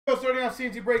So starting off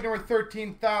CNC break number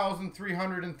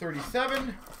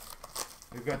 13,337.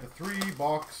 We've got the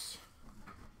 3-box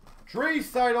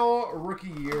Draisaitl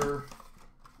rookie year.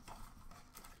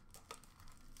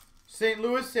 St.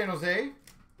 Louis, San Jose.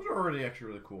 Those are already actually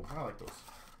really cool. I like those.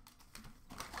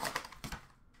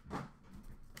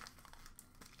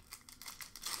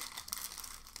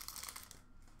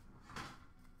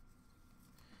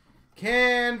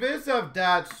 Canvas of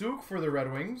Datsuk for the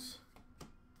Red Wings.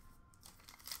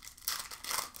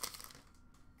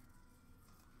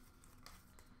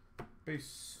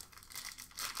 Base.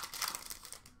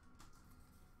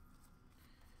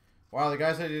 Wow, the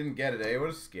guy said he didn't get it, eh?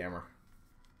 What a scammer.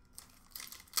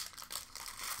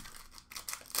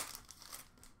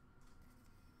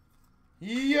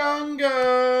 Young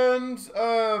Guns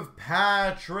of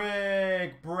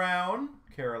Patrick Brown,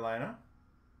 Carolina.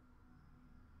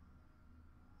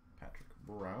 Patrick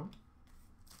Brown.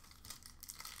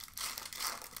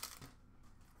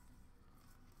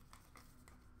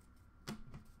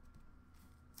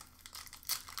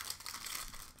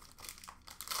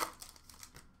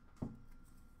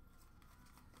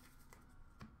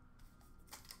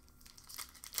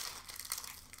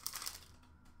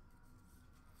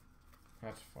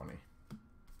 That's funny.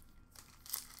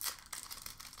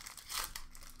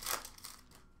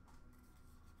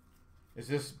 Is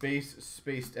this base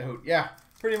spaced out? Yeah,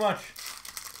 pretty much.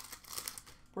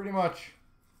 Pretty much.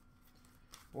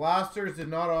 Blasters did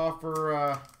not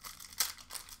offer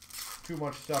too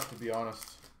much stuff, to be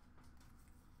honest.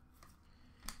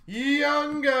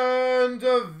 Young Guns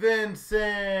of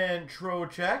Vincent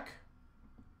Trocheck.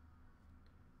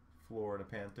 Florida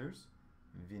Panthers.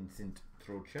 Vincent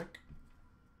Trocheck.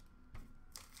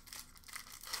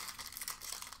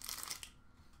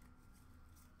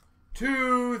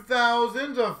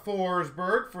 2000s of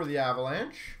Forsberg for the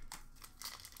Avalanche.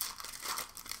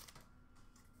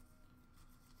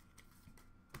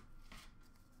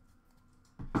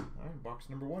 All right, box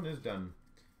number 1 is done.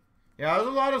 Yeah, there's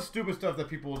a lot of stupid stuff that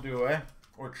people will do, eh?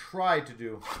 Or try to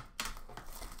do.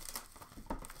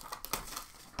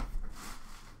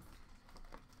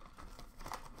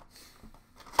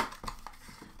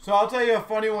 So I'll tell you a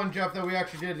funny one, Jeff, that we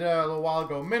actually did a little while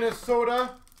ago.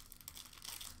 Minnesota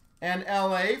and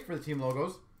LA for the team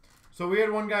logos. So we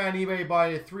had one guy on eBay buy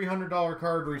a $300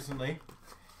 card recently.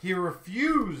 He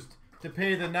refused to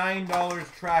pay the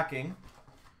 $9 tracking.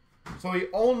 So he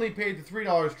only paid the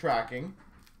 $3 tracking.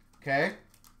 Okay.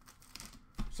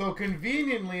 So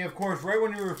conveniently, of course, right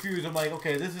when he refused, I'm like,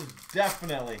 okay, this is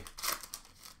definitely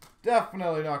not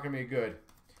going to be good.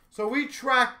 So we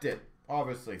tracked it,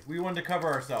 obviously. We wanted to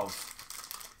cover ourselves.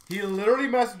 He literally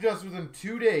messaged us within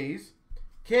 2 days.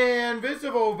 Canvas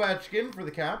of Ovechkin for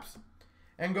the Caps.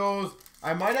 And goes,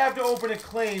 I might have to open a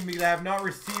claim because I have not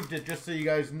received it, just so you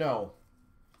guys know.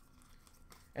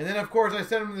 And then, of course, I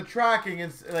sent him the tracking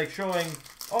and like showing,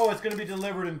 oh, it's going to be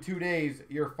delivered in 2 days.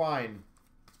 You're fine.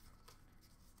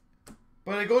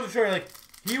 But it goes to show you, like,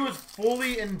 he was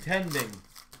fully intending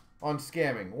on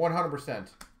scamming. 100%.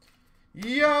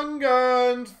 Young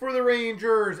Guns for the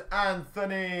Rangers.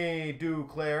 Anthony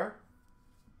Duclair.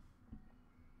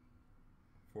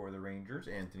 For the Rangers,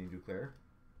 Anthony Duclair.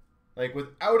 Like,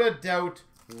 without a doubt,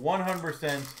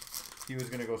 100%, he was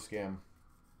going to go scam.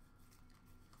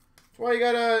 That's why you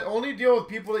got to only deal with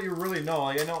people that you really know.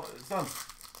 Like, I know it sounds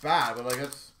bad, but, like,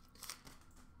 that's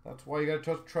why you got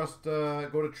to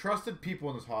go to trusted people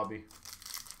in this hobby.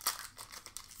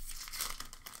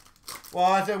 Well,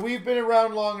 I said, we've been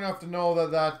around long enough to know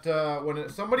that when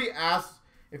somebody asks,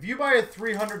 if you buy a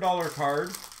 $300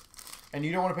 card and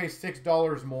you don't want to pay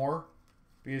 $6 more,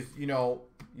 because you don't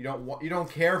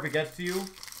care if it gets to you,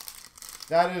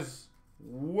 that is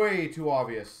way too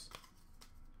obvious.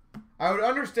 I would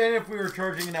understand if we were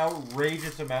charging an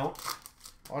outrageous amount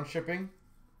on shipping.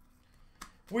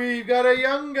 We've got a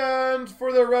Young Guns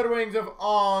for the Red Wings of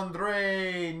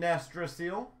Andre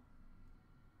Nestrasil.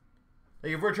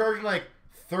 Like, if we're charging like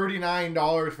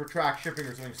 $39 for track shipping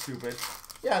or something stupid,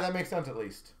 yeah, that makes sense at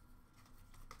least.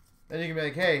 Then you can be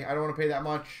like, hey, I don't want to pay that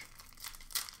much.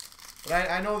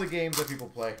 But I know the games that people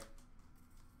play.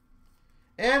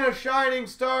 And a Shining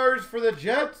Stars for the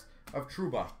Jets of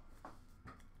Trouba.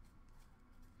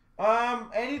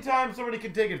 Anytime somebody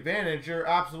can take advantage, you're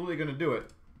absolutely going to do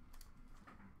it.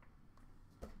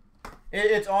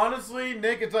 It's honestly,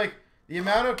 Nick, it's like the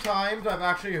amount of times I've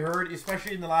actually heard,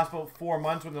 especially in the last about 4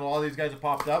 months when a lot of these guys have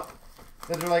popped up,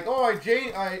 that they're like, oh, I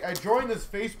joined this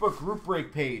Facebook group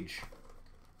break page.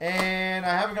 And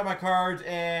I haven't got my cards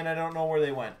and I don't know where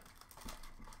they went.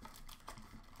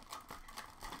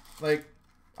 Like,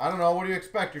 I don't know, what do you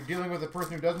expect? You're dealing with a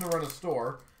person who doesn't run a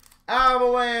store.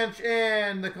 Avalanche,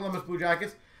 and the Columbus Blue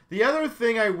Jackets. The other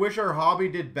thing I wish our hobby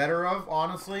did better of,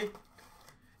 honestly,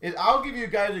 is I'll give you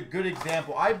guys a good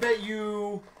example. I bet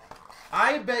you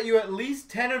at least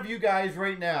 10 of you guys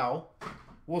right now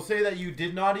will say that you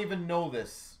did not even know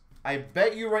this. I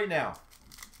bet you right now.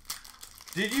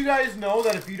 Did you guys know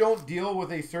that if you don't deal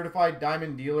with a certified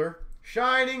diamond dealer,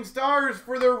 shining stars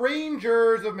for the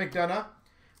Rangers of McDonough,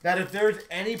 that if there's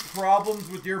any problems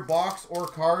with your box or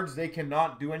cards, they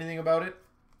cannot do anything about it?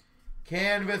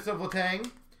 Canvas of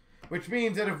Letang, which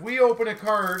means that if we open a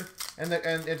card and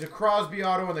it's a Crosby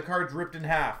auto and the card's ripped in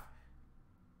half,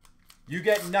 you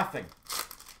get nothing.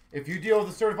 If you deal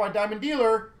with a certified diamond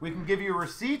dealer, we can give you a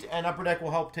receipt and Upper Deck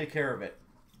will help take care of it.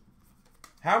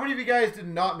 How many of you guys did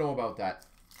not know about that?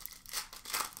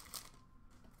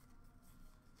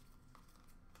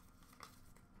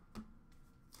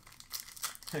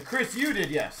 Chris, you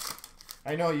did, yes.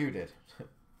 I know you did.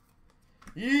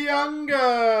 Young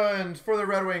Guns for the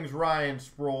Red Wings, Ryan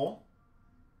Sproul.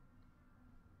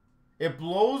 It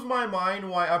blows my mind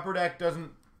why Upper Deck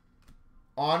doesn't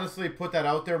honestly put that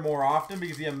out there more often,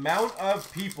 because the amount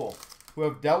of people who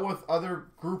have dealt with other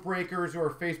group breakers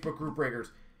or Facebook group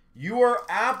breakers, you are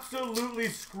absolutely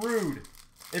screwed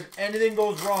if anything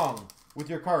goes wrong with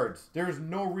your cards. There is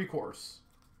no recourse.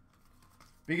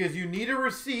 Because you need a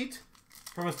receipt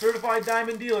from a certified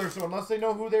diamond dealer, so unless they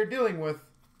know who they're dealing with,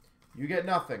 you get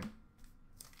nothing.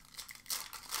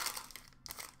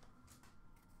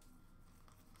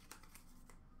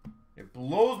 It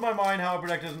blows my mind how Upper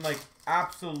Deck doesn't, like,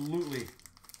 absolutely.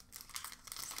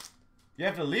 You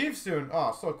have to leave soon?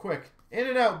 Oh, so quick. In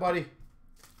and out, buddy.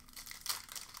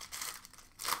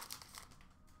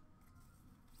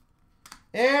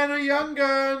 And a Young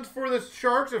Guns for the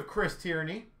Sharks of Chris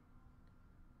Tierney.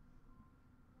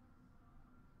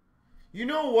 You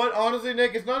know what, honestly,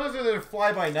 Nick, it's not necessarily they're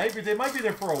fly-by-night, because they might be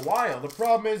there for a while. The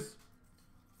problem is,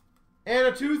 and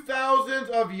a 2000s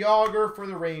of Yager for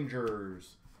the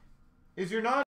Rangers. Is you're not